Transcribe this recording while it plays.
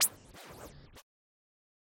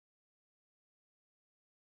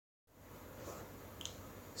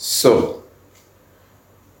So,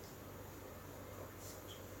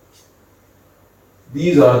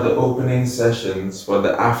 these are the opening sessions for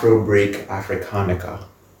the Afrobreak Africannica.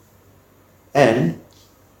 And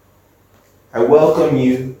I welcome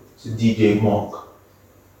you to DJ Monk.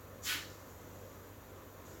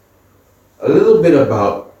 A little bit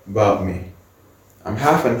about me. I'm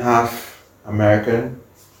half and half American,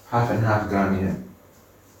 half and half Ghanaian.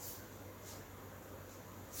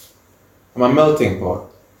 I'm a melting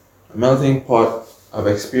pot of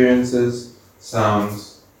experiences,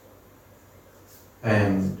 sounds,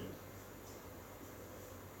 and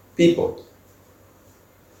people.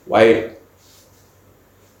 White,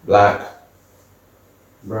 black,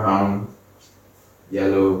 brown,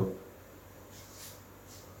 yellow,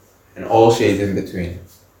 and all shades in between.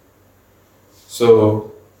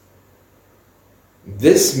 So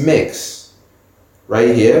this mix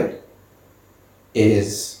right here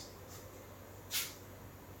is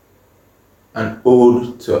an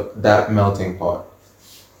ode to that melting pot.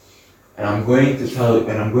 And I'm going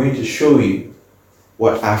to show you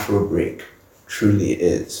what Afrobreak truly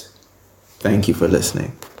is. Thank you for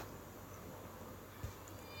listening.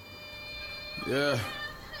 Yeah.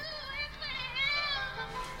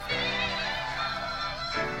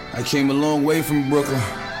 I came a long way from Brooklyn.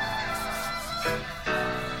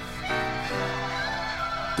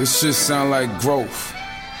 This shit sound like growth.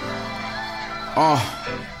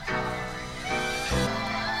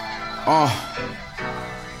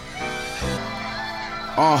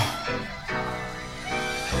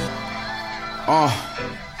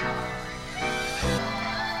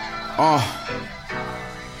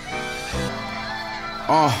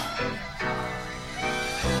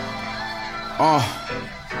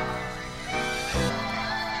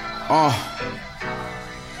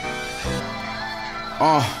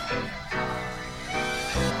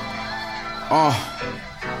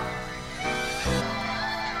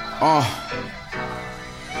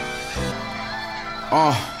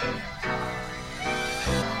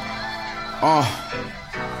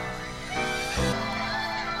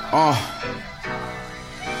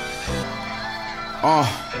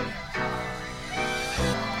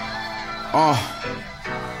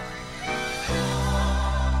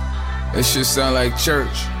 This shit sound like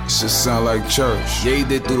church. This shit sound like church. Yeah, he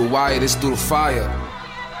did through the wire, this through the fire.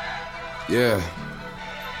 Yeah.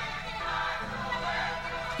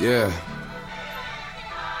 Yeah.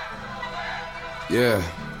 Yeah.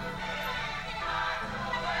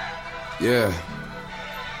 Yeah.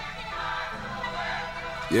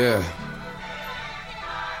 Yeah.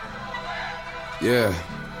 Yeah.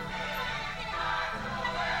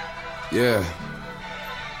 Yeah.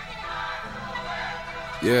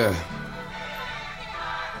 Yeah.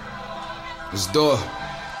 Let's do it.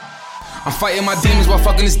 I'm fighting my demons while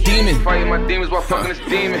fucking this demon.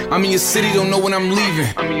 I'm in your city, don't know when I'm leaving.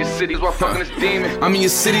 I'm in your city, don't know when I'm leaving. I'm in your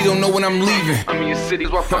city, don't know when I'm leaving. I'm in your city,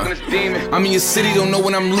 don't know when I'm leaving. I'm in your city, don't know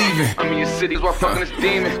when I'm leaving. I'm in your city, don't know when I'm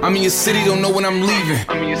leaving. I'm in your city, don't know when I'm leaving.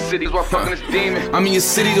 I'm in your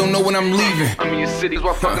city, don't know when I'm leaving.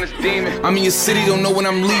 I'm in your city, don't know when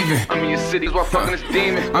I'm leaving. I'm in your city,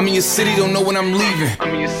 I'm in your city, don't know when I'm leaving.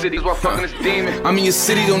 I'm in your city, I'm in your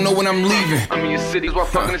city, don't know when I'm leaving. I'm in your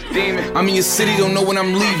city, I'm in your city, don't know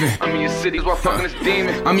when I'm leaving.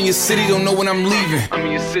 I'm in your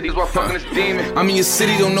city, I'm in your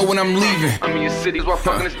city, don't know when I'm leaving. I'm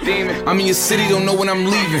in your city, I'm in your city, don't know when I'm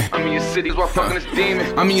leaving. I'm in your city, I'm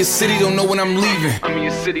in your city, don't know when I'm leaving. I'm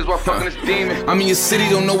in your city, I'm in your city,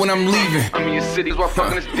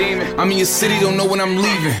 don't know when I'm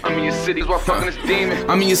leaving. I'm in your city,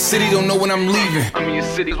 I'm in your city, don't know when I'm leaving. I'm in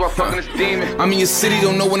your city, I'm in your city,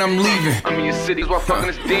 don't know when I'm leaving. I'm in your city,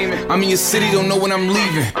 I'm in your city, don't know when I'm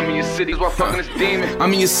leaving. I'm in your city,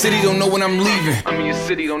 I'm in your city, don't know when I'm leaving. I'm in your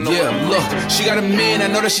city, don't know. Yeah, look, she got a man, I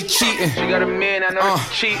know that she cheating.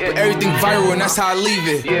 But everything viral and that's how I leave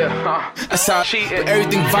it. That's how I cheat. But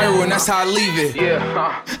everything viral and that's how I leave it.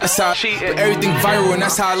 That's how I cheat. But everything viral and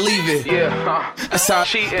that's how I leave it. That's how I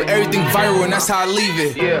cheat. But everything viral and that's how I leave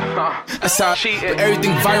it. That's how I cheat. But everything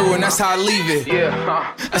viral and that's how I leave it.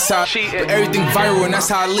 That's how I cheat. But everything viral and that's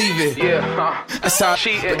how I leave it. That's how I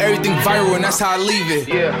cheat. But everything viral and that's how I leave it.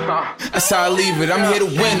 That's how I leave it. I'm here to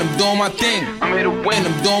win, I'm doing my thing. I'm here to win,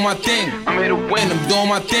 I'm doing my thing. I'm here to win, I'm doing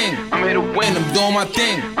my thing. I'm here to win, I'm doing my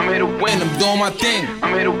thing. I'm here to win, I'm doing my thing.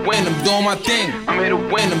 I'm here to win, I'm doing